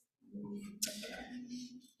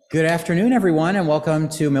Good afternoon, everyone, and welcome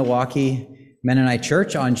to Milwaukee Mennonite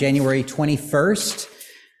Church on January 21st,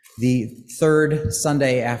 the third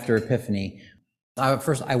Sunday after Epiphany.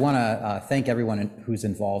 First, I want to thank everyone who's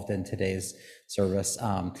involved in today's service.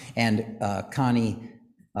 Connie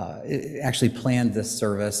actually planned this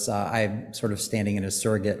service. I'm sort of standing in as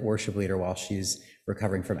surrogate worship leader while she's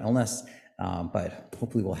recovering from illness, but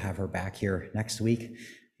hopefully we'll have her back here next week.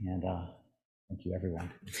 And thank you,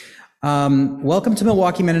 everyone. Welcome to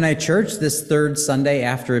Milwaukee Mennonite Church, this third Sunday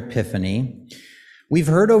after Epiphany. We've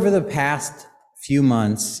heard over the past few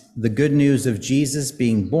months the good news of Jesus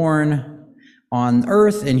being born on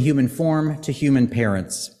earth in human form to human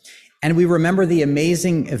parents. And we remember the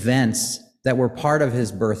amazing events that were part of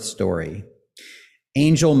his birth story.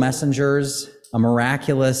 Angel messengers, a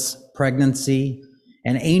miraculous pregnancy,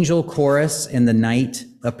 an angel chorus in the night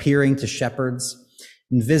appearing to shepherds,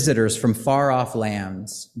 and visitors from far-off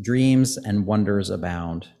lands, dreams and wonders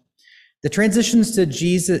abound. The transition to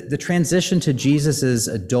Jesus's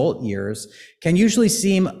adult years can usually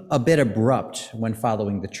seem a bit abrupt when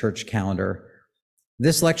following the church calendar.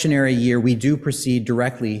 This lectionary year, we do proceed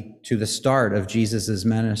directly to the start of Jesus's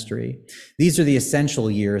ministry. These are the essential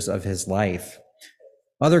years of his life.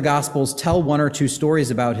 Other Gospels tell one or two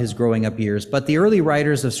stories about his growing up years, but the early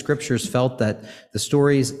writers of scriptures felt that the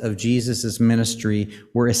stories of Jesus's ministry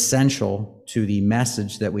were essential to the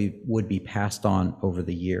message that would be passed on over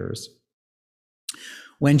the years.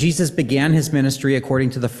 When Jesus began his ministry,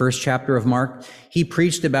 according to the first chapter of Mark, he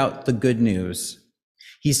preached about the good news.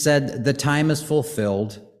 He said, "The time is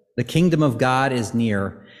fulfilled, the kingdom of God is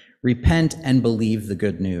near. Repent and believe the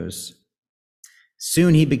good news."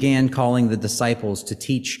 Soon he began calling the disciples to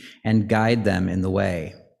teach and guide them in the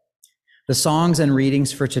way. The songs and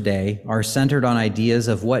readings for today are centered on ideas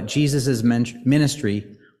of what Jesus' ministry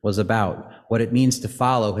was about, what it means to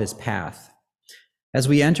follow his path. As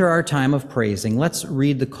we enter our time of praising, let's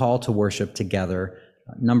read the call to worship together,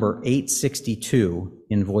 number 862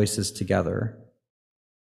 in Voices Together.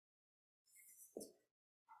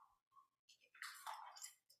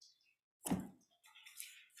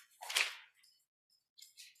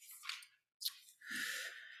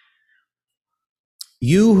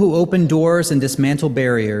 You who open doors and dismantle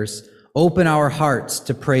barriers, open our hearts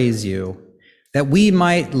to praise you, that we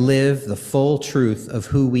might live the full truth of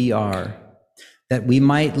who we are, that we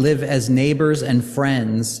might live as neighbors and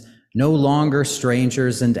friends, no longer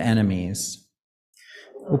strangers and enemies.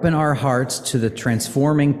 Open our hearts to the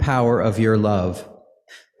transforming power of your love,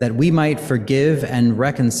 that we might forgive and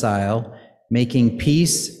reconcile, making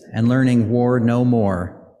peace and learning war no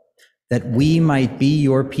more, that we might be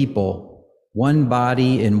your people, one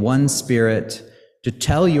body in one spirit, to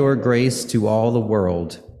tell your grace to all the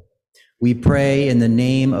world. We pray in the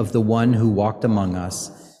name of the one who walked among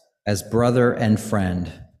us as brother and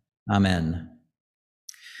friend. Amen.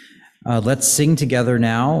 Let's sing together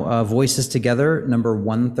now, Voices Together, number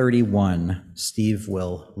 131. Steve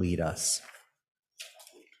will lead us.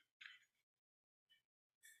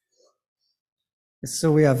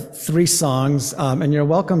 So we have three songs, and you're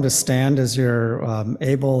welcome to stand as you're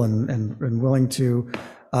able and willing to.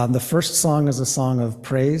 The first song is a song of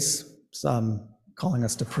praise, calling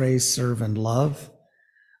us to praise, serve, and love.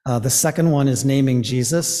 The second one is naming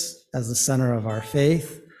Jesus as the center of our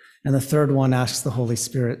faith. And the third one asks the Holy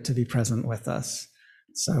Spirit to be present with us.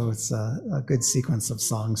 So it's a good sequence of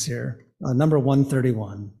songs here. Number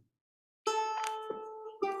 131.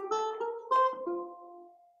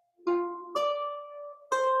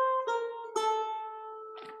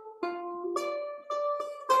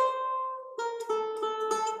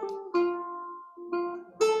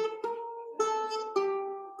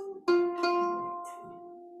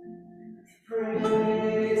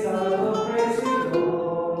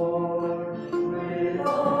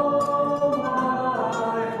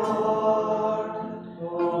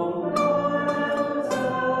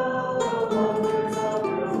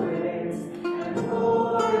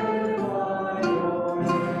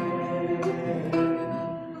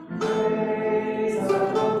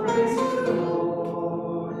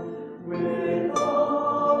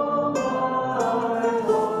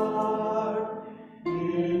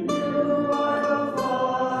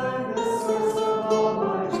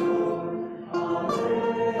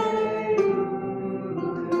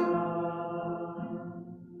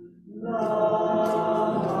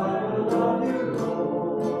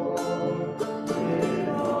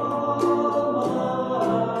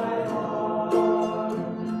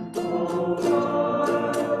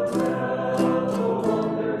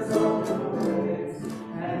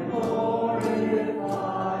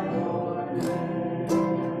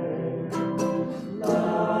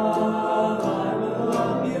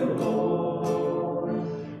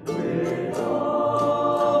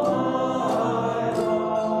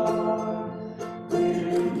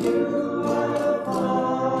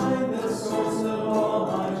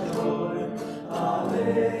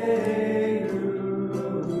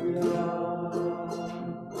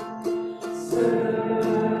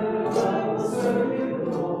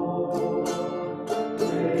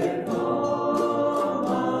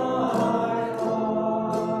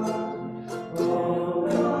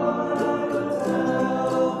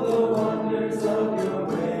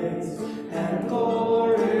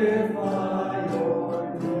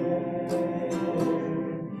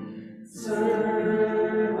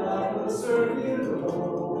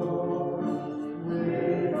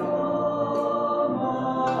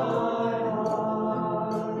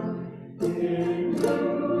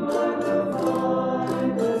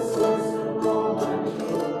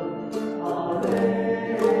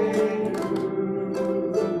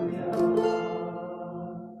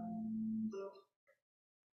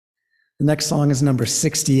 The next song is number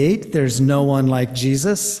 68, There's No One Like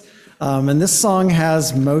Jesus. And this song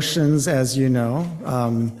has motions, as you know.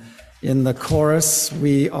 In the chorus,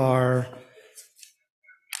 we are,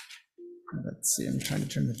 let's see, I'm trying to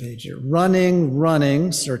turn the page here. Running,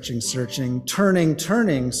 running, searching, searching, turning,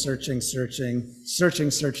 turning, searching, searching,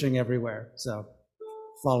 searching, searching everywhere. So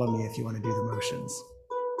follow me if you want to do the motions.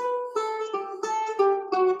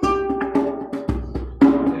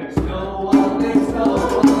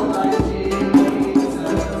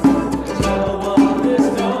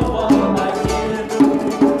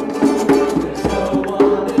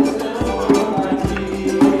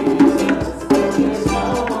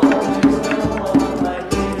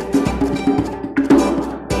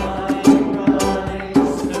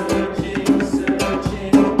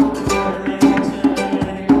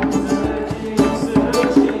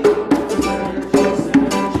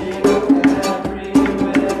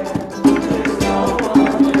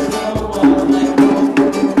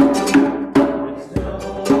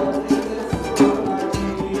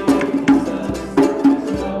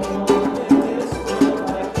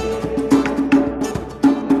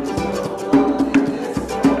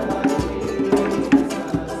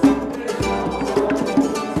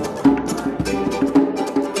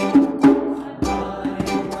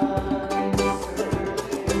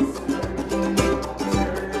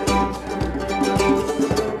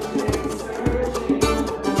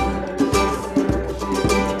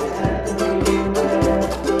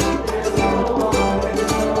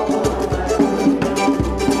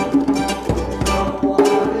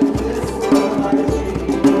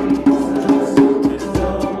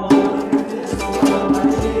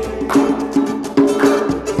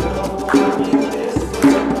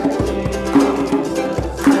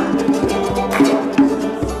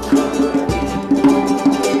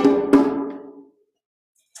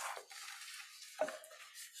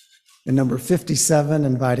 And number 57,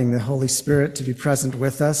 inviting the Holy Spirit to be present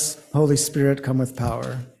with us. Holy Spirit, come with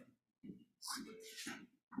power.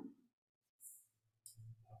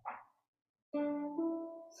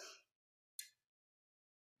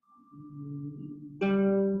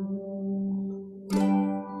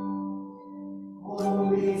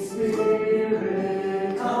 Holy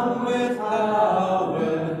Spirit, come with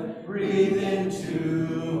power, breathe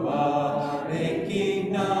into our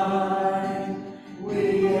aching night.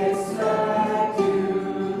 We expect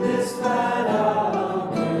you this glad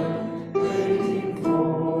hour, waiting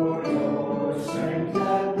for your strength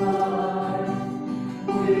and might.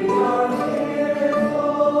 We are here,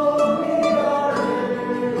 oh, we are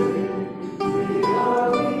living, we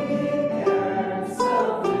are weak and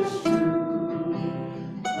selfish too.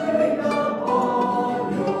 Bring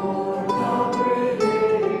upon your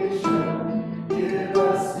congregation, give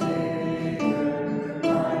us Savior,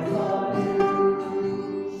 life on you.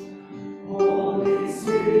 Holy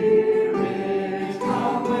Spirit,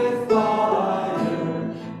 come with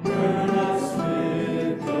fire, burn us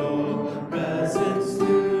with your presence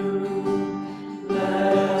too.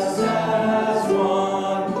 Let us as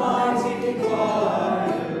one mighty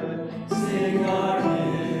choir sing our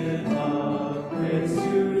hymn of praise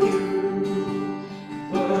to you.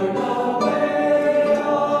 Burn away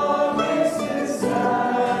our wasted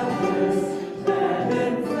sadness and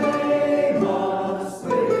inflame us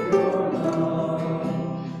with your love.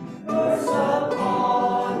 Burst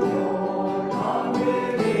upon your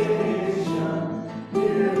congregation,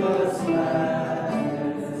 give us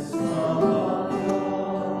gladness from above.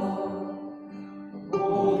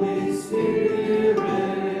 Holy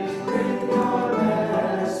Spirit, bring your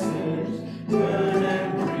message, burn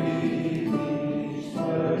and breathe each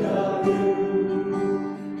word of you.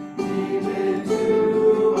 Deep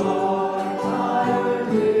into our tired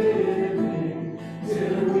living,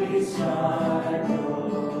 till we strive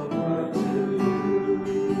your word to you.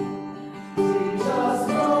 Teach us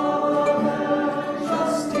love and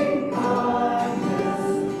trusting kindness,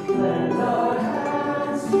 lend our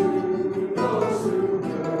hands to those who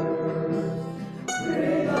hurt.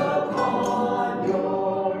 Bring upon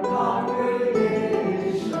your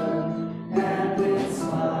congregation and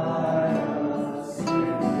inspire us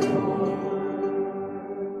with your word.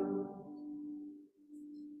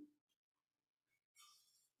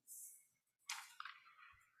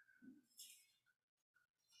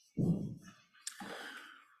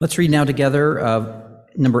 Let's read now together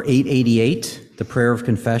number 888, the prayer of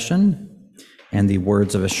confession and the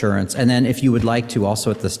words of assurance. And then if you would like to also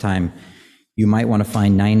at this time, you might want to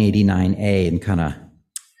find 989A and kind of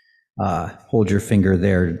hold your finger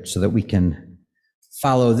there so that we can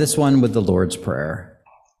follow this one with the Lord's Prayer.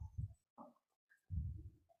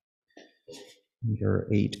 Number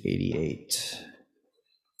 888.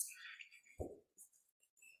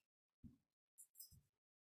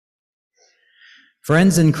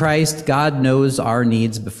 Friends in Christ, God knows our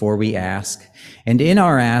needs before we ask, and in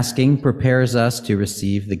our asking prepares us to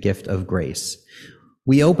receive the gift of grace.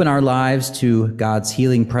 We open our lives to God's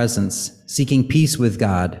healing presence, seeking peace with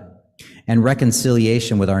God and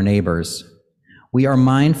reconciliation with our neighbors. We are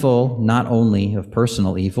mindful not only of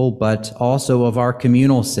personal evil, but also of our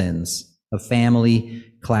communal sins of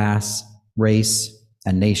family, class, race,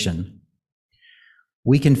 and nation.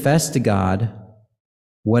 We confess to God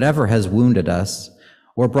whatever has wounded us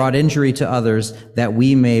or brought injury to others, that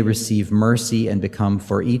we may receive mercy and become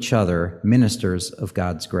for each other ministers of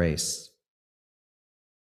God's grace.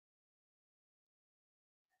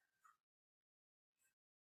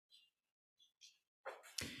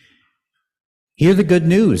 Hear the good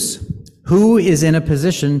news. Who is in a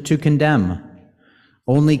position to condemn?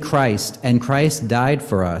 Only Christ, and Christ died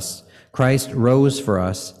for us. Christ rose for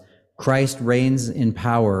us. Christ reigns in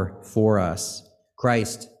power for us.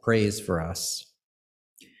 Christ prays for us.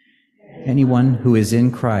 Anyone who is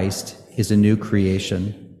in Christ is a new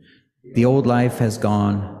creation. The old life has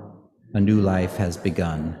gone, a new life has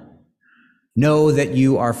begun. Know that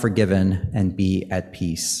you are forgiven and be at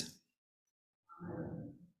peace.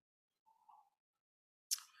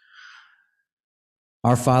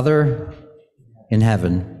 Our Father in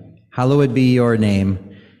heaven, hallowed be your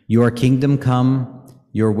name. Your kingdom come,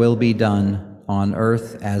 your will be done on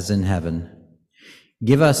earth as in heaven.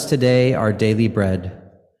 Give us today our daily bread.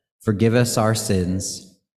 Forgive us our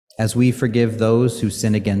sins, as we forgive those who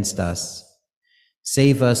sin against us.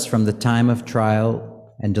 Save us from the time of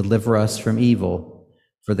trial and deliver us from evil.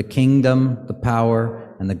 For the kingdom, the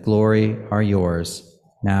power, and the glory are yours,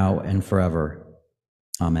 now and forever.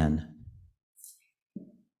 Amen.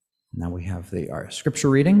 Now we have our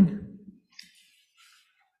scripture reading.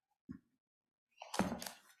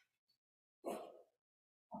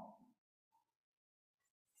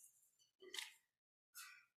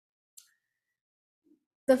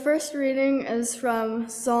 The first reading is from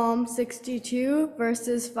Psalm 62,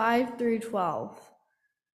 verses 5 through 12.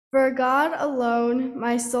 For God alone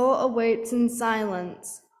my soul awaits in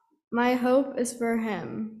silence. My hope is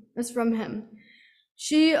from him.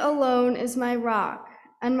 She alone is my rock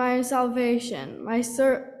and my salvation, my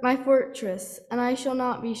fortress, and I shall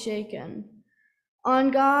not be shaken. On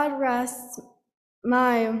God rests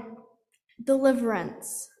my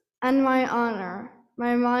deliverance and my honor,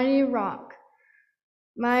 my mighty rock,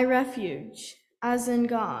 my refuge, as in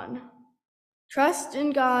God. Trust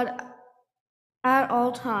in God at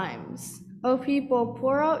all times. O people,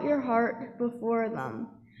 pour out your heart before them.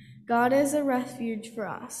 God is a refuge for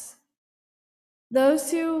us.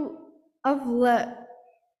 Those who of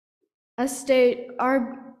estate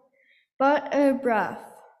are but a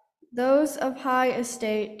breath. Those of high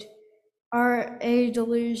estate are a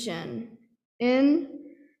delusion. In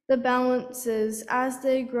the balances as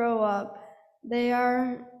they grow up, they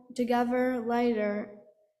are together lighter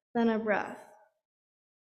than a breath.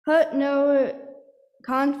 Put no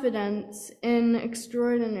confidence in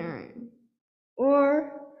extraordinary,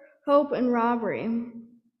 or hope in robbery.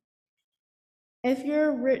 If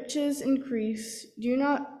your riches increase, do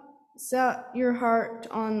not set your heart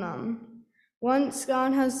on them. Once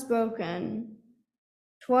God has spoken,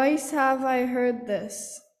 twice have I heard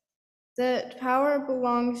this, that power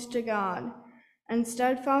belongs to God, and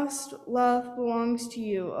steadfast love belongs to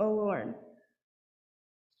you, O Lord.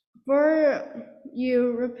 For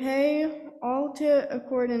you repay all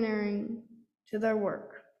according to their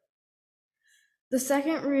work. The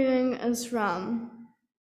second reading is from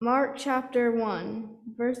Mark chapter 1,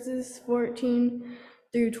 verses 14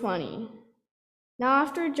 through 20. Now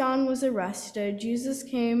after John was arrested, Jesus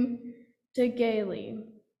came to Galilee,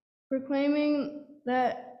 proclaiming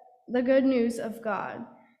the good news of God,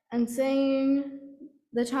 and saying,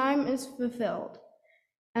 the time is fulfilled,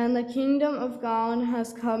 and the kingdom of God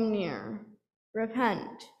has come near.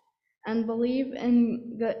 Repent and believe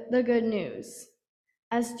in the good news.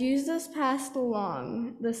 As Jesus passed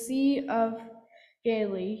along the Sea of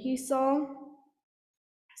Galilee, he saw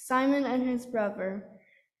Simon and his brother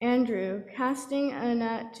Andrew casting a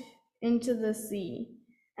net into the sea,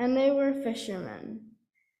 and they were fishermen.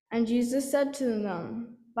 And Jesus said to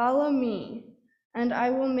them, follow me, and I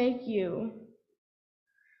will make you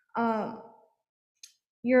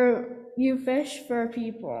fish for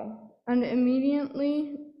people. And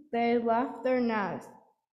immediately they left their nets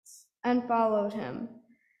and followed him.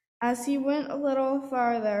 As he went a little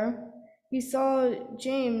farther, he saw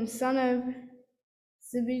James, son of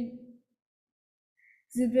Zebedee,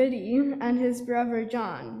 and his brother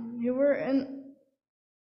John, who were in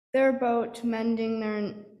their boat mending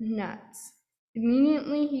their nets.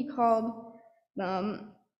 Immediately he called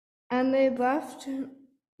them, And they left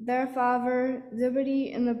their father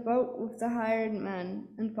Zebedee in the boat with the hired men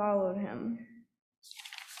and followed him.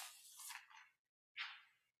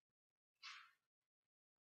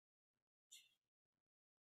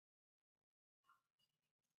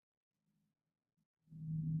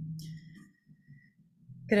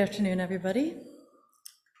 Good afternoon, everybody.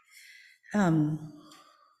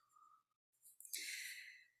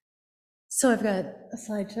 So I've got a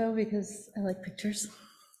slideshow because I like pictures.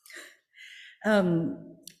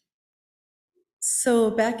 So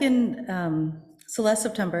last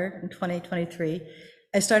September in 2023,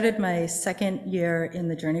 I started my second year in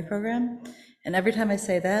the Journey program. And every time I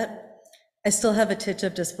say that, I still have a titch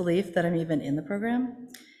of disbelief that I'm even in the program.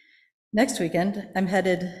 Next weekend, I'm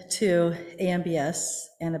headed to AMBS,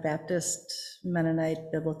 Anabaptist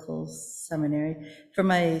Mennonite Biblical Seminary, for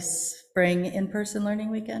my spring in-person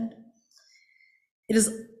learning weekend. It's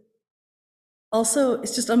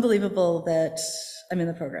just unbelievable that I'm in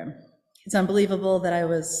the program. It's unbelievable that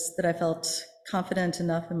I felt confident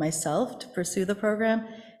enough in myself to pursue the program,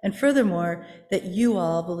 and furthermore, that you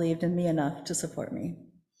all believed in me enough to support me.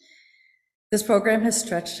 This program has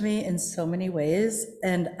stretched me in so many ways,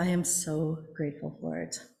 and I am so grateful for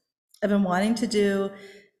it. I've been wanting to do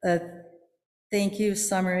a thank you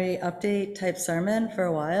summary update type sermon for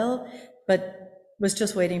a while, but was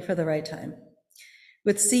just waiting for the right time.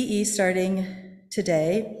 With CE starting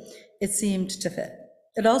today, it seemed to fit.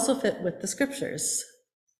 It also fit with the scriptures.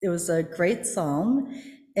 It was a great psalm,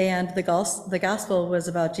 and the gospel was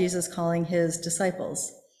about Jesus calling his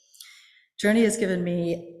disciples. Journey has given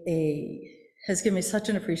me such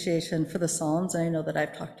an appreciation for the Psalms, and I know that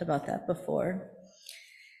I've talked about that before.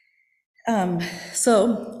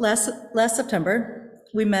 So last September,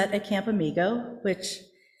 we met at Camp Amigo, which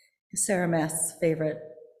is Sarah Mast's favorite.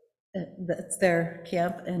 That's their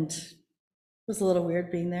camp, and it was a little weird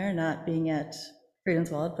being there, not being at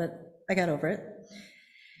Friedenswald, but I got over it.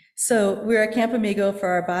 So we were at Camp Amigo for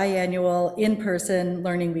our biannual in-person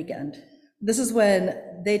learning weekend. This is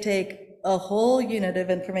when they take a whole unit of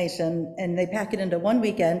information and they pack it into one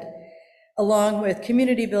weekend, along with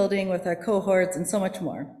community building with our cohorts and so much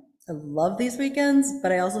more. I love these weekends,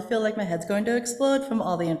 but I also feel like my head's going to explode from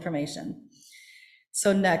all the information.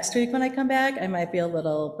 So next week when I come back, I might be a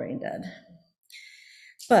little brain dead.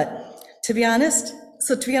 But to be honest,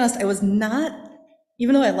 I was not,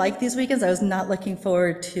 even though I like these weekends, I was not looking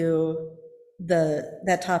forward to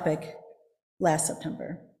that topic last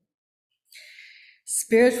September.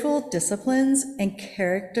 Spiritual disciplines and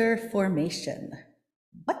character formation.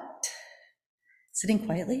 What? Sitting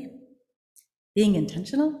quietly? Being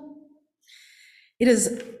intentional? It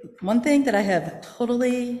is one thing that I have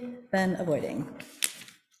totally been avoiding.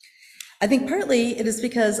 I think partly it is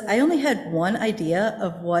because I only had one idea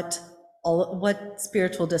of what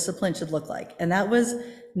spiritual discipline should look like, and that was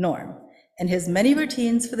Norm and his many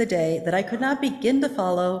routines for the day that I could not begin to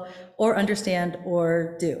follow or understand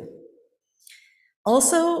or do.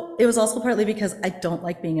 It was also partly because I don't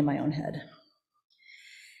like being in my own head.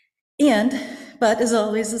 But as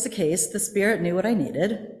always is the case, the Spirit knew what I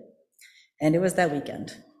needed, and it was that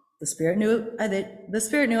weekend. The Spirit knew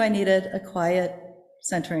I needed a quiet,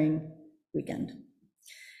 centering weekend.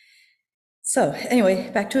 So anyway,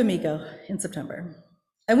 back to Amigo in September.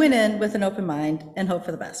 I went in with an open mind and hope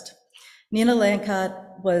for the best. Nina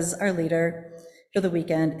Lancott was our leader for the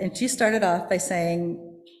weekend, and she started off by saying,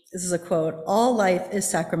 this is a quote, "All life is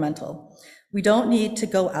sacramental. We don't need to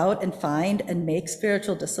go out and find and make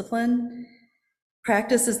spiritual discipline.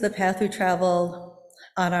 Practice is the path we travel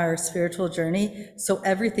on our spiritual journey, so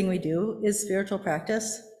everything we do is spiritual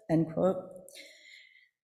practice," end quote.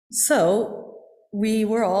 So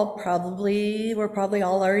we're probably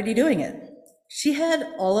all already doing it. She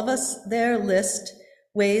had all of us there list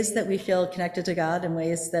ways that we feel connected to God and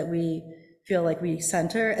ways that we feel like we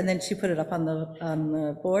center, and then she put it up on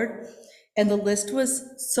the board. And the list was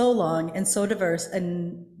so long and so diverse,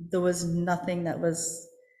 and there was nothing that was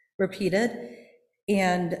repeated.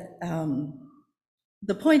 And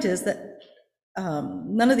the point is that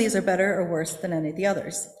none of these are better or worse than any of the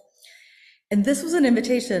others. And this was an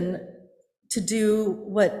invitation to do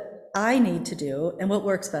what I need to do and what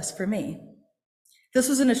works best for me. This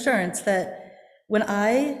was an assurance that when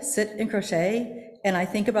I sit and crochet and I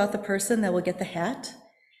think about the person that will get the hat,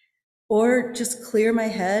 or just clear my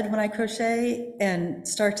head when I crochet and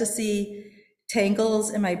start to see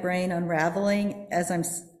tangles in my brain unraveling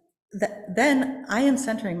then I am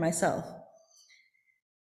centering myself.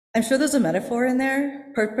 I'm sure there's a metaphor in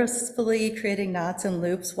there, purposefully creating knots and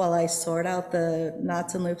loops while I sort out the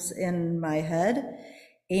knots and loops in my head.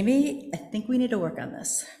 Amy, I think we need to work on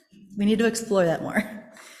this. We need to explore that more.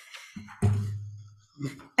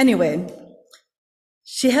 Anyway,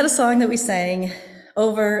 she had a song that we sang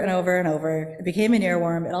over and over and over. It became an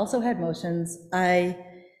earworm. It also had motions. I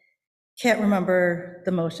can't remember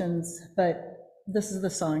the motions, but this is the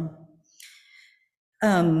song.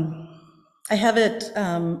 I have it,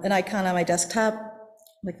 an icon on my desktop,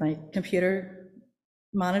 like my computer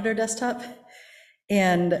monitor desktop,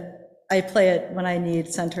 and I play it when I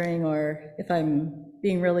need centering, or if I'm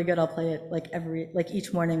being really good, I'll play it like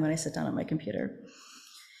each morning when I sit down at my computer.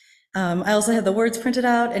 I also have the words printed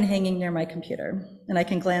out and hanging near my computer, and I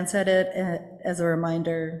can glance at it as a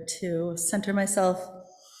reminder to center myself.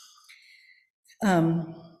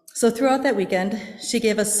 So throughout that weekend, she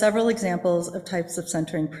gave us several examples of types of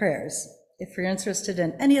centering prayers. If you're interested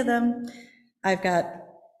in any of them, I've got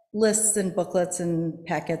lists and booklets and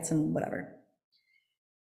packets and whatever.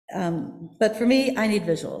 But for me, I need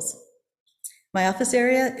visuals. My office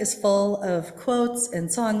area is full of quotes and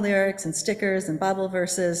song lyrics and stickers and Bible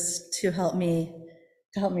verses to help me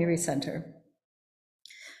recenter.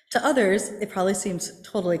 To others, it probably seems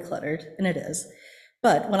totally cluttered, and it is.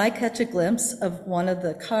 But when I catch a glimpse of one of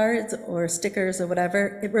the cards or stickers or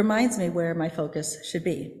whatever, it reminds me where my focus should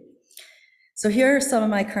be. So here are some of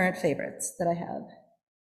my current favorites that I have.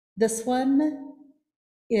 This one,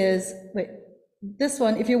 if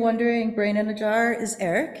you're wondering, Brain in a Jar, is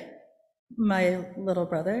Eric, my little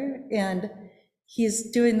brother, and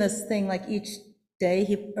he's doing this thing like each day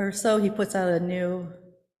he puts out a new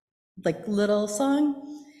little song,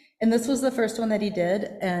 and this was the first one that he did,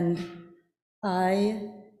 and I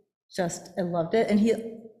loved it,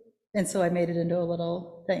 and so I made it into a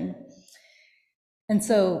little thing. And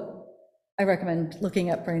so I recommend looking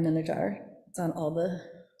up Brain in a Jar. It's on all the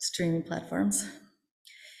streaming platforms.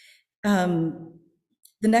 The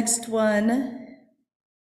next one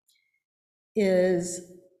is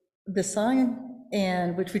the song,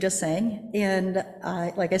 and which we just sang, and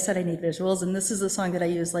like I said, I need visuals, and this is a song that I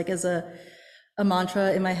use like as a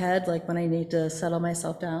mantra in my head, like when I need to settle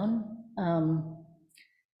myself down.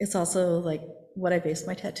 It's also like what I based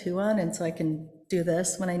my tattoo on, and so I can do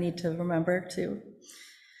this when I need to remember to.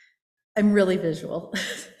 I'm really visual.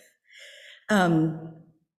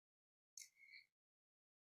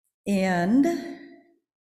 And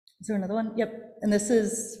is there another one? Yep. And this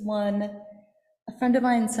is one, a friend of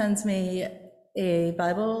mine sends me a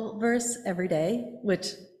Bible verse every day, which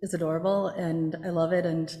is adorable, and I love it.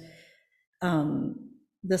 And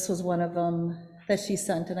this was one of them that she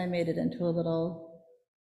sent, and I made it into a little,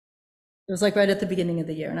 it was like right at the beginning of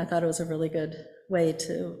the year, and I thought it was a really good way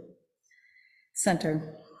to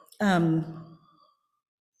center.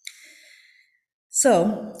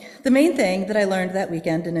 So the main thing that I learned that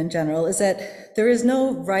weekend and in general is that there is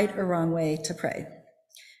no right or wrong way to pray,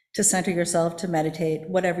 to center yourself, to meditate,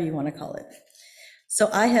 whatever you want to call it. So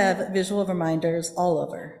I have visual reminders all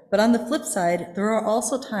over, but on the flip side, there are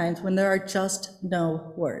also times when there are just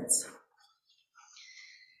no words.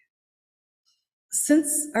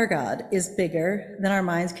 Since our God is bigger than our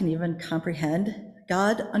minds can even comprehend,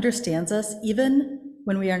 God understands us even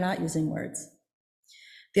when we are not using words.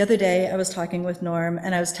 The other day, I was talking with Norm,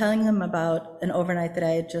 and I was telling him about an overnight that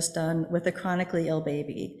I had just done with a chronically ill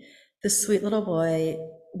baby. This sweet little boy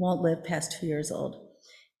won't live past 2 years old,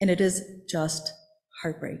 and it is just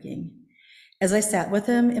heartbreaking. As I sat with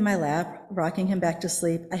him in my lap, rocking him back to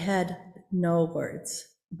sleep, I had no words,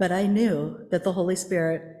 but I knew that the Holy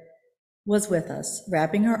Spirit was with us,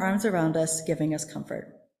 wrapping her arms around us, giving us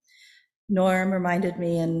comfort. Norm reminded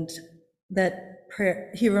me that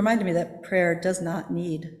prayer does not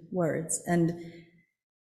need words. And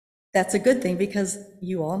that's a good thing, because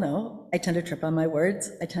you all know I tend to trip on my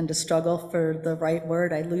words. I tend to struggle for the right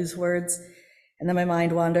word. I lose words, and then my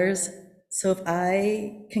mind wanders. So if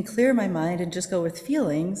I can clear my mind and just go with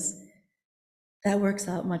feelings, that works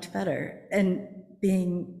out much better. And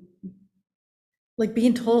being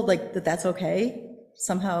told that that's okay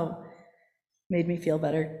somehow made me feel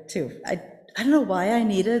better too. I don't know why I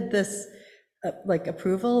needed this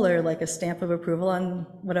approval or a stamp of approval on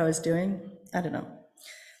what I was doing. I don't know.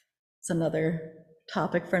 It's another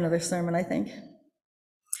topic for another sermon, I think.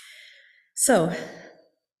 So,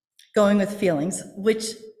 going with feelings,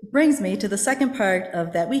 which brings me to the second part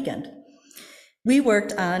of that weekend. We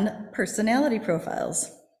worked on personality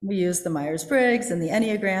profiles. We used the Myers-Briggs and the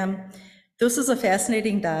Enneagram. This was a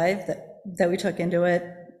fascinating dive that we took into it.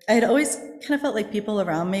 I had always kind of felt like people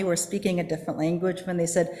around me were speaking a different language when they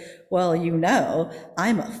said, well,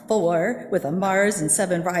 I'm a 4 with a Mars and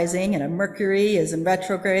 7 rising, and a Mercury is in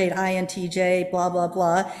retrograde, INTJ, blah, blah,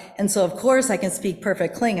 blah. And so of course I can speak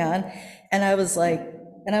perfect Klingon. And I was like,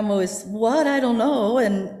 and I'm always, what? I don't know.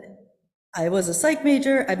 And I was a psych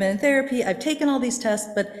major, I've been in therapy, I've taken all these tests,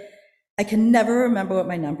 but I can never remember what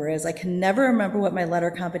my number is. I can never remember what my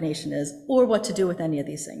letter combination is or what to do with any of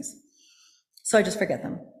these things. So I just forget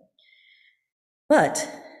them. But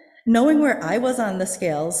knowing where I was on the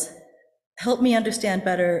scales helped me understand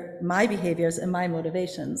better my behaviors and my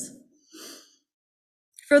motivations.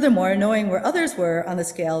 Furthermore, knowing where others were on the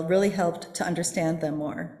scale really helped to understand them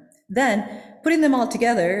more. Then, putting them all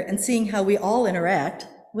together and seeing how we all interact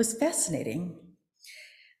was fascinating.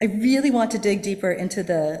 I really want to dig deeper into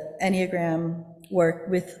the Enneagram work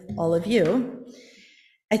with all of you.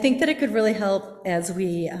 I think that it could really help as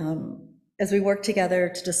we work together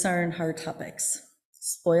to discern hard topics.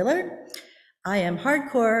 Spoiler, I am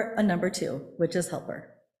hardcore a number 2, which is helper.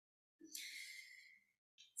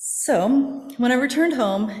 So when I returned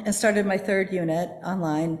home and started my 3rd unit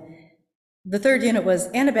online, the 3rd unit was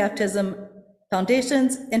Anabaptism,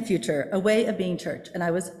 Foundations and Future, A Way of Being Church. And I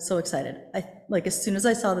was so excited. As soon as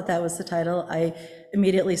I saw that that was the title, I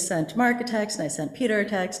immediately sent Mark a text and I sent Peter a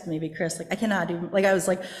text, maybe Chris, I cannot even, I was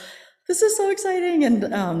like, this is so exciting. And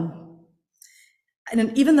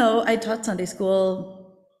even though I taught Sunday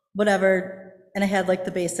school, whatever, and I had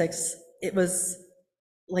the basics, it was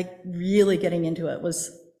really getting into it was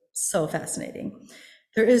so fascinating.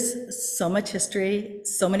 There is so much history,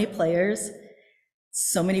 so many players,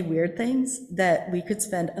 so many weird things that we could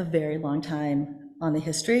spend a very long time on the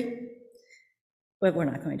history, but we're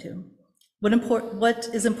not going to. What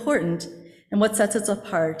is important and what sets us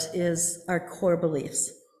apart is our core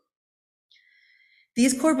beliefs.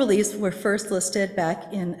 These core beliefs were first listed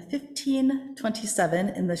back in 1527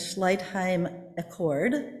 in the Schleitheim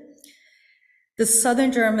Accord. The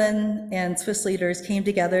Southern German and Swiss leaders came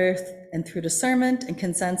together and through discernment and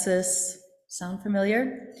consensus, sound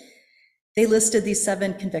familiar? They listed these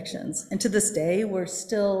 7 convictions, and to this day, we're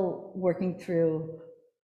still working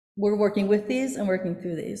with these and working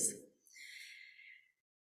through these.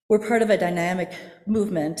 We're part of a dynamic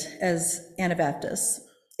movement as Anabaptists.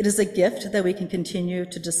 It is a gift that we can continue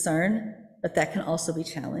to discern, but that can also be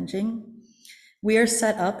challenging. We are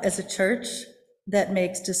set up as a church that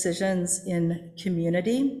makes decisions in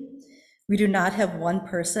community. We do not have one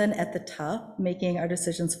person at the top making our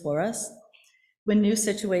decisions for us. When new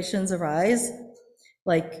situations arise,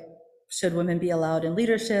 like should women be allowed in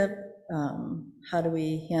leadership? How do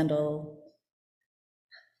we handle,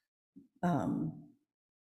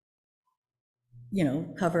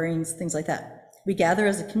 coverings, things like that. We gather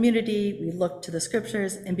as a community, we look to the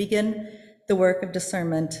scriptures and begin the work of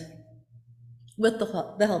discernment with the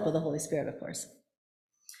help of the Holy Spirit, of course.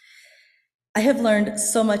 I have learned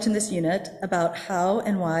so much in this unit about how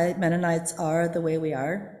and why Mennonites are the way we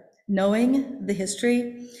are. Knowing the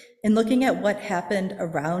history and looking at what happened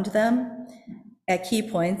around them at key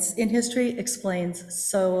points in history explains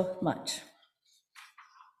so much.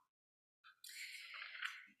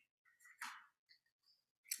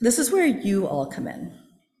 This is where you all come in.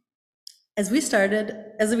 As we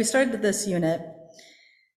started this unit,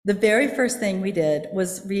 the very first thing we did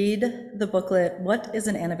was read the booklet, What is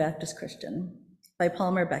an Anabaptist Christian? By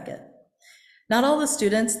Palmer Beckett. Not all the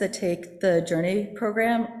students that take the Journey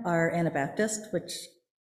program are Anabaptist, which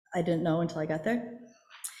I didn't know until I got there.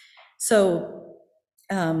 So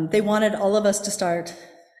they wanted all of us to start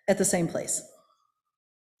at the same place.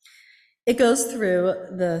 It goes through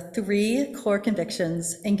the 3 core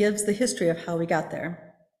convictions and gives the history of how we got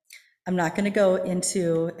there. I'm not going to go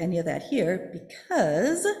into any of that here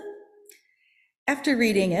because after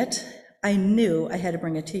reading it, I knew I had to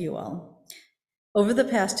bring it to you all. Over the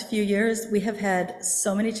past few years, we have had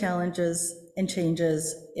so many challenges and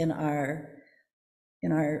changes in our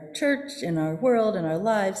church, in our world, in our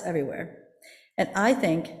lives, everywhere. And I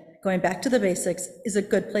think going back to the basics is a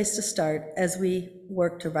good place to start as we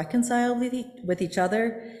work to reconcile with each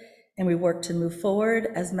other and we work to move forward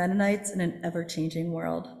as Mennonites in an ever-changing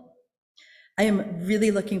world. I am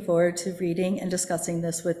really looking forward to reading and discussing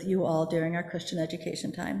this with you all during our Christian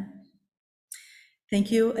education time.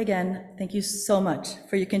 Thank you again. Thank you so much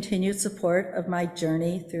for your continued support of my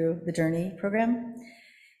journey through the Journey program.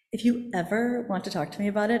 If you ever want to talk to me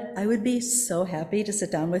about it, I would be so happy to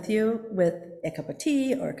sit down with you with a cup of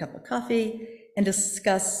tea or a cup of coffee and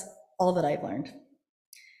discuss all that I've learned.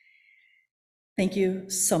 Thank you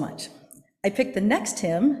so much. I picked the next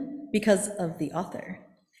hymn because of the author,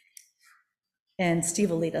 and Steve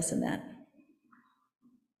will lead us in that.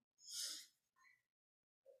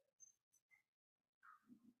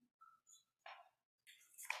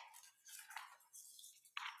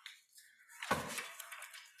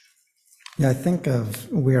 Yeah, I think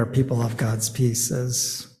of We Are People of God's Peace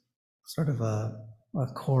as sort of a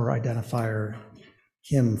core identifier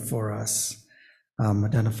hymn for us,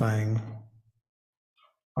 identifying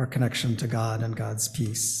our connection to God and God's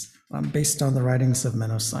peace, based on the writings of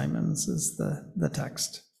Menno Simons is the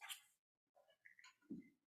text.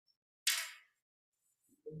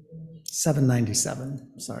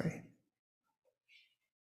 797, sorry.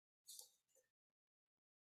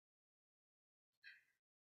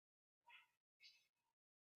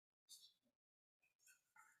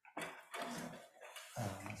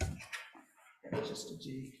 Just a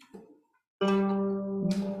G.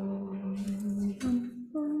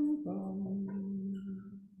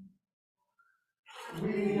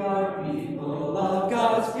 We are people of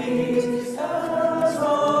God's peace, as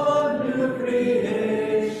from a new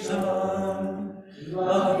creation.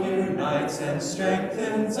 Love unites and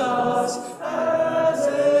strengthens us as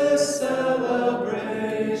is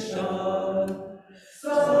celebration.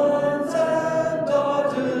 Sons and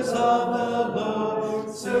daughters of the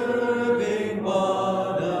Lord, serving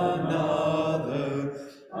one another,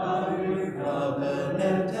 under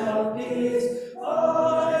covenant of peace,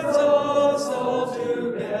 binds us all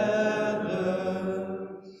together.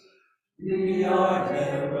 We are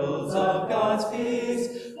heralds of God's peace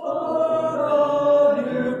for the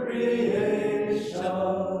new creation,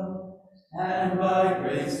 and by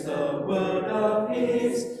grace the word of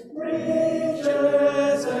peace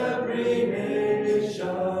reaches every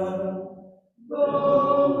nation.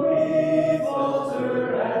 Though we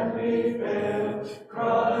falter and we fail,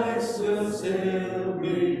 Christ will still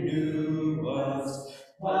renew us.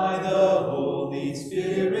 By the Holy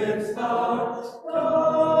Spirit's power,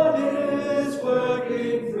 God is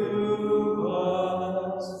working through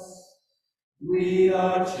us. We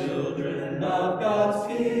are children of God's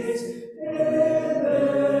peace in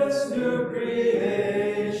this new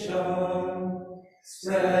creation,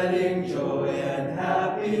 spreading joy and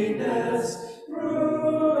happiness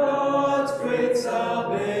through God's great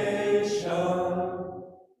salvation.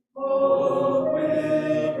 Hope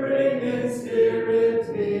will bring in spirit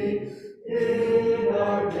meet in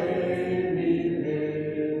our daily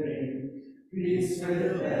living. Peace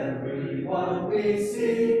with everyone we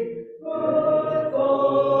see, good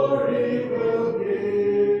for evil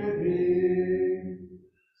giving.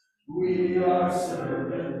 We are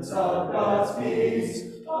servants of God's peace,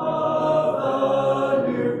 of the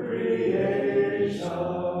new creation,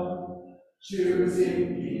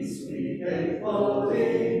 choosing peace we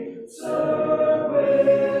faithfully serve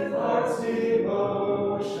with heart's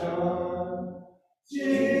devotion.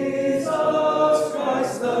 Jesus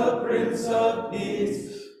Christ, the Prince of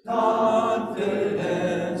Peace,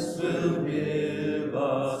 confidence will give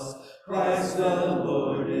us. Christ the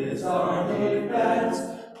Lord is our defense.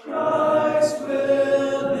 Christ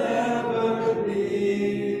will never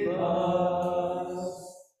leave us.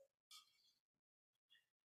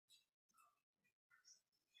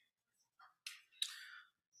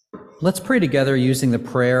 Let's pray together using the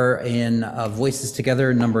prayer in Voices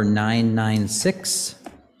Together, number 996.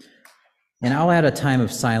 And I'll add a time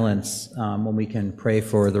of silence when we can pray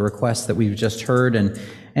for the requests that we've just heard and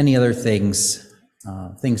any other things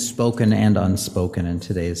spoken and unspoken in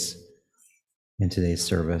today's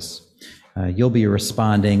service. You'll be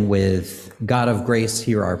responding with, God of grace,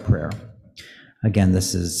 hear our prayer. Again,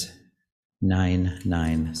 this is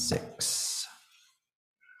 996.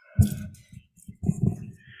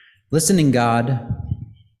 Listening God,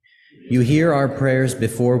 you hear our prayers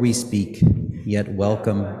before we speak, yet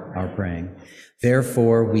welcome our praying.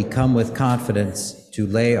 Therefore, we come with confidence to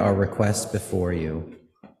lay our requests before you.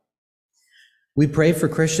 We pray for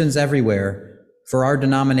Christians everywhere, for our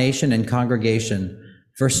denomination and congregation,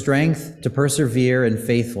 for strength to persevere in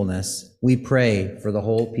faithfulness. We pray for the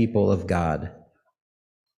whole people of God.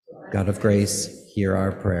 God of grace, hear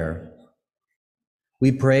our prayer.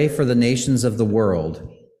 We pray for the nations of the world,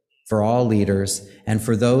 for all leaders, and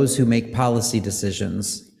for those who make policy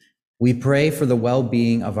decisions. We pray for the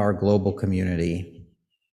well-being of our global community.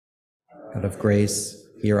 God of grace,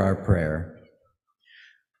 hear our prayer.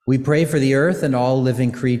 We pray for the earth and all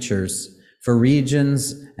living creatures, for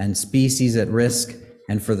regions and species at risk,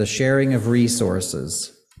 and for the sharing of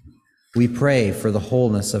resources. We pray for the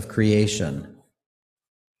wholeness of creation.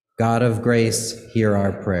 God of grace, hear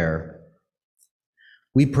our prayer.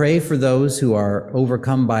 We pray for those who are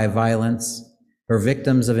overcome by violence, or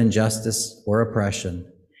victims of injustice or oppression,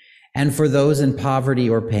 and for those in poverty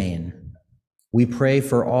or pain. We pray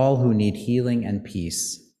for all who need healing and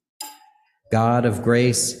peace. God of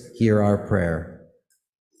grace, hear our prayer.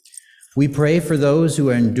 We pray for those who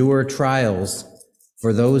endure trials,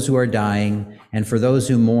 for those who are dying, and for those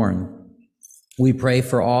who mourn. We pray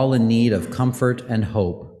for all in need of comfort and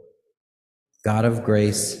hope. God of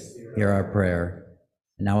grace, hear our prayer.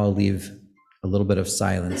 And now I'll leave a little bit of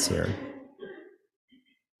silence here.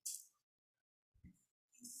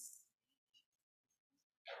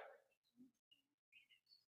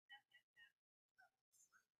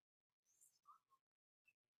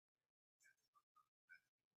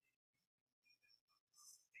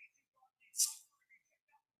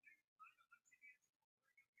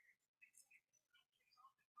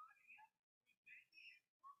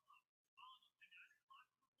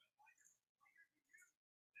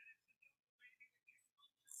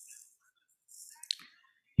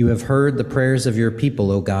 You have heard the prayers of your people,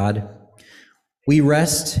 O God. We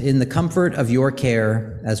rest in the comfort of your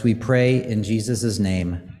care as we pray in Jesus'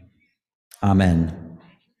 name. Amen.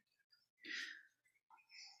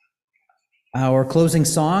 Our closing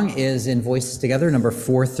song is in Voices Together, number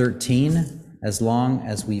 413, As Long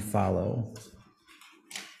as We Follow.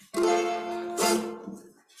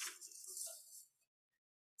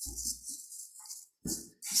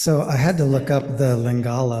 So I had to look up the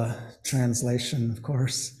Lingala translation, of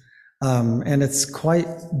course, and it's quite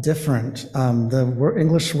different. The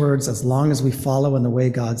English words, as long as we follow in the way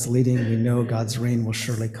God's leading, we know God's reign will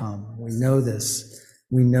surely come. We know this.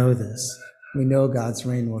 We know this. We know God's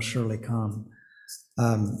reign will surely come.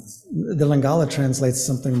 The Lingala translates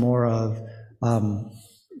something more of,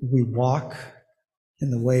 we walk in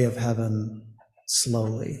the way of heaven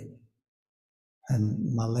slowly.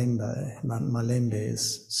 And malembe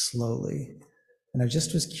is slowly. And I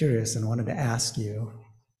just was curious and wanted to ask you,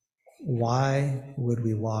 why would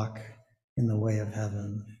we walk in the way of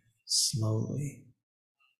heaven slowly?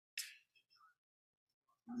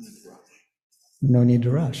 No need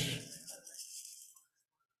to rush.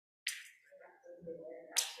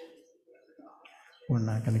 We're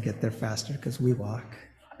not going to get there faster because we walk.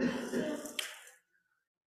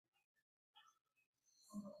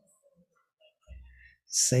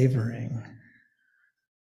 Savoring.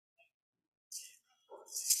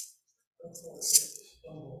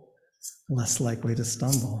 Less likely to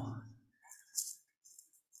stumble.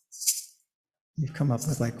 You've come up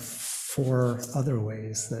with like 4 other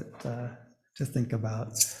ways that to think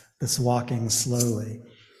about this walking slowly.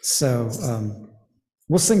 So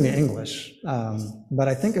we'll sing the English, but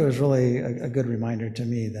I think it was really a good reminder to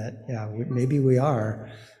me that, yeah, maybe we are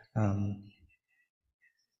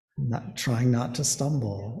trying not to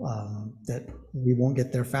stumble, that we won't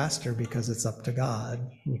get there faster because it's up to God.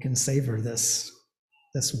 We can savor this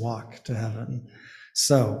walk to heaven.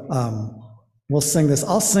 So we'll sing this.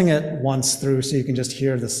 I'll sing it once through so you can just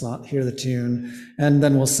hear the tune, and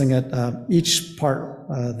then we'll sing it. Each part,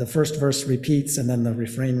 the first verse repeats, and then the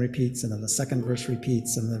refrain repeats, and then the second verse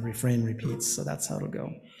repeats, and the refrain repeats. So that's how it'll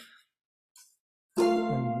go.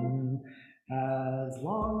 As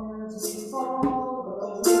long as we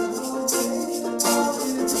follow,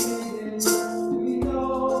 we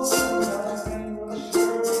know that rain will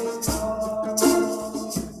surely come.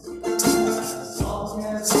 As long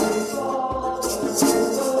as we follow the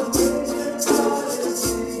way that God is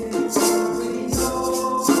leading, we know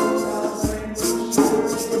that rain will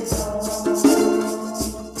surely come. We know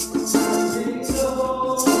this, we know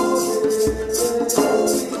this, we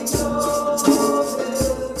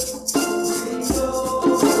know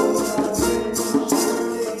that rain will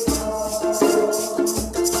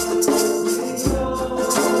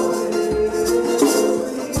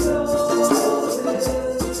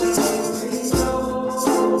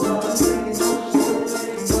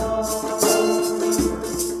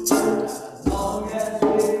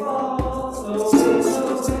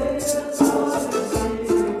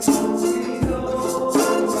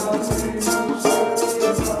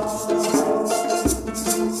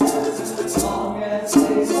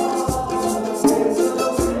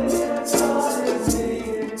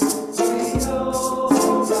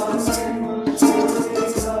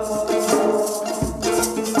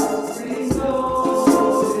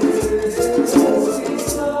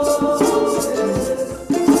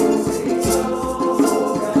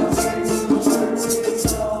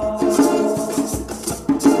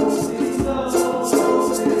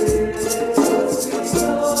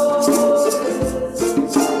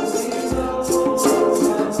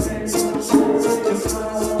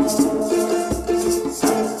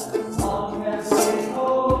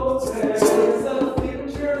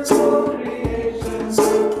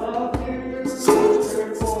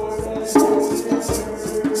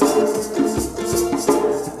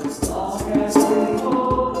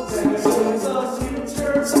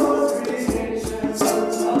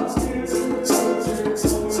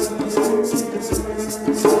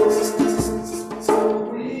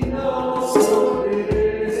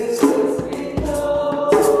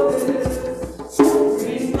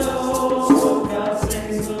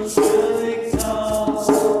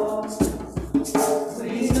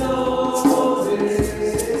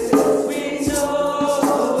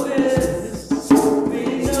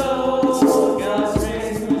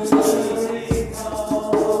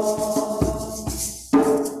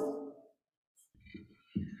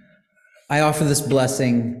offer this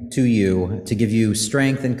blessing to you to give you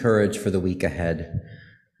strength and courage for the week ahead.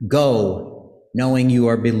 Go, knowing you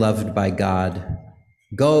are beloved by God.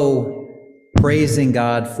 Go, praising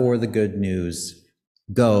God for the good news.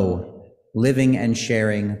 Go, living and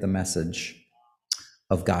sharing the message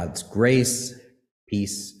of God's grace,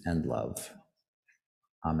 peace, and love.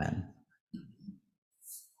 Amen.